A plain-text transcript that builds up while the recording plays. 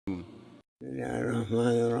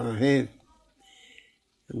Bismillahirrahmanirrahim.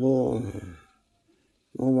 Bu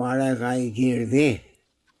mübarek ay girdi.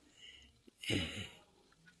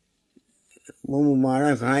 Bu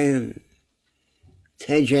mübarek ayın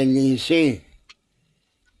tecellisi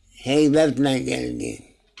heybetle geldi.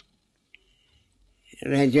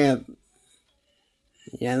 Recep,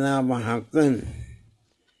 Cenab-ı Hakk'ın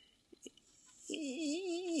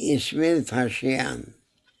ismini taşıyan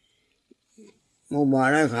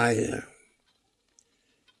mübarek aydır.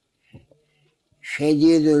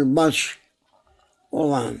 Şedidül baş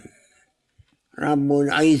olan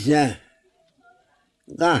Rabbul İzze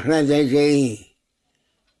kahredeceği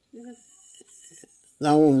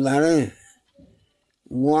kavimleri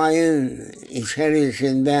bu ayın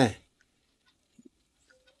içerisinde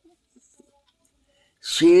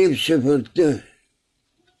silip süpürttü.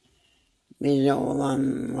 Bize olan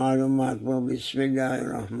malumat bu.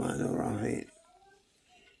 Bismillahirrahmanirrahim.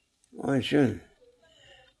 Onun için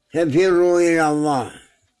fefirru ilallah.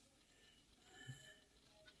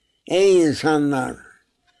 Ey insanlar!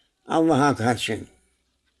 Allah'a kaçın.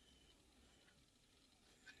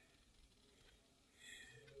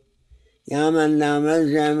 Ya men la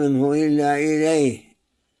melce minhu illa ileyh.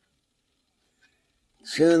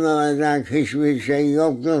 Sığınılacak hiçbir şey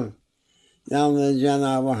yoktur. Yalnız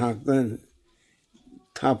Cenab-ı Hakk'ın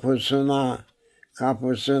tapusuna,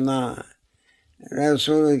 kapısına,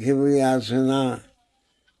 Resul-i Kibriyasına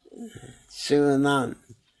sığınan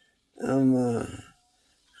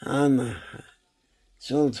Han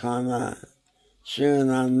Sultan'a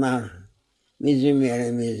sığınanlar bizim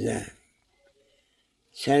yerimizde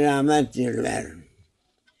selamettirler.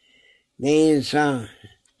 Değilse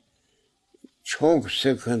çok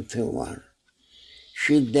sıkıntı var.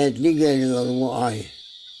 Şiddetli geliyor bu ay.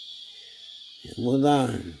 Bu da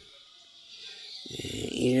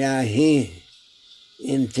ilahi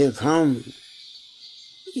intikam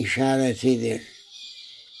işaretidir.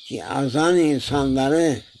 Ki azan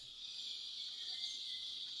insanları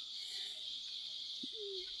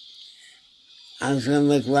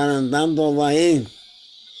azgınlıklarından dolayı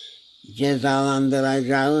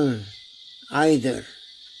cezalandıracağı aydır.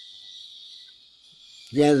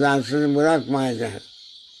 Cezasız bırakmayacak.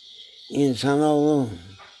 İnsanoğlu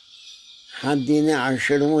haddini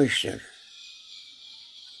aşırmıştır.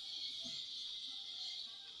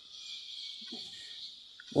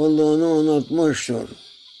 Kulluğunu unutmuştur.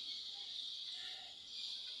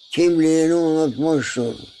 Kimliğini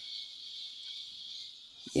unutmuştur.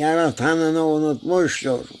 Yaratanını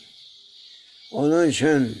unutmuştur. Onun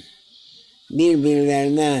için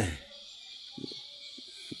birbirlerine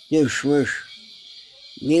düşmüş,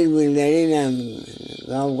 birbirleriyle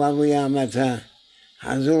kavga kıyamete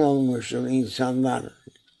hazır olmuştur insanlar.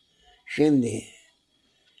 Şimdi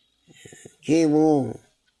ki bu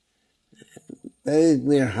büyük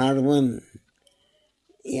bir harbın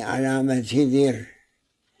alametidir.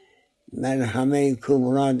 Merhame-i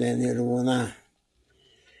Kubra denir buna.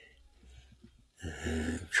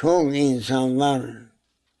 Çok insanlar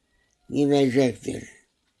gidecektir.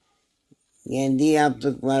 Kendi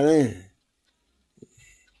yaptıkları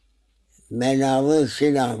belalı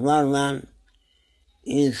silahlarla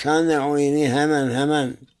insan oyunu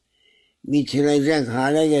hemen bitirecek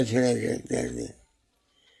hale getireceklerdi.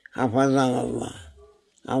 Hafazan Allah.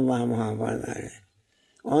 Allah muhafaza.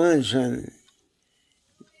 Onun için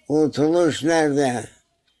kurtuluş nerede?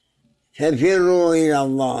 Fefirru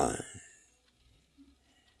ilallah.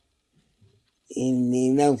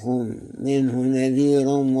 İnni lekum minhu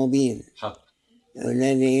nezirun mubin.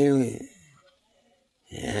 Öyle değil mi?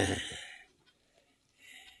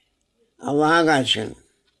 Allah'a kaçın.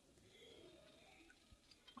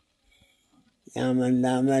 Ya men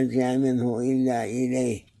la melce minhu illa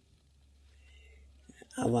ileyh.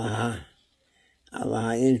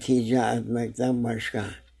 Allah'a iltica etmekten başka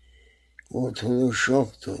kurtuluş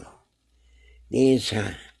yoktur.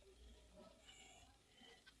 Değilse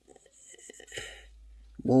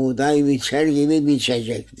buğday biçer gibi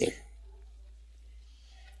biçecektir.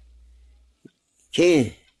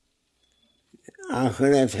 Ki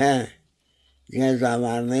ahirete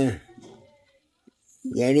cezalarını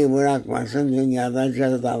geri bırakmasın, dünyada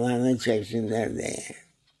cezalarını çeksinler diye.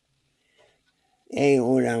 Ey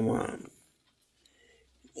ulema,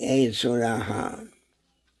 ey sulaha,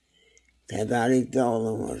 tedarikte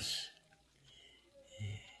olunuz.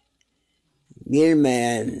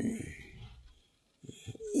 Bilmeyen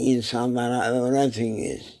insanlara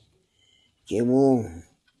öğretiniz ki bu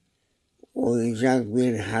oyuncak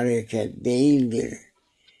bir hareket değildir.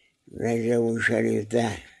 Recep-i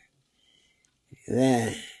Şerif'te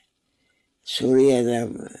ve Suriye'de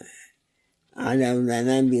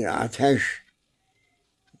alevlenen bir ateş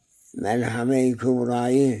merhame-i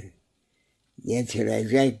kübrayı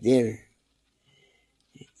getirecektir.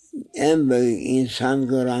 En büyük insan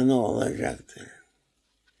kıranı olacaktır.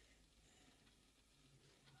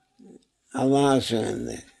 Allah'a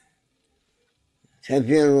sığındı.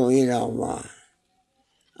 Tefirru ilallah.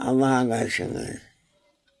 Allah'a kaçınız.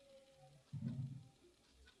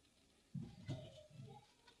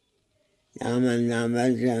 Ya men la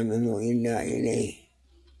melce minhu illa ileyh.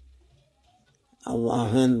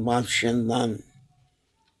 Allah'ın batışından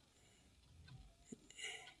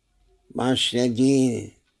baş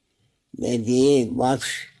dediği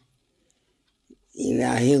batış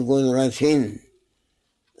ilahi kudretin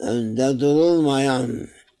önde durulmayan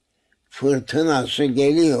fırtınası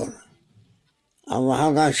geliyor.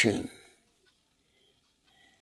 Allah'a kaçın.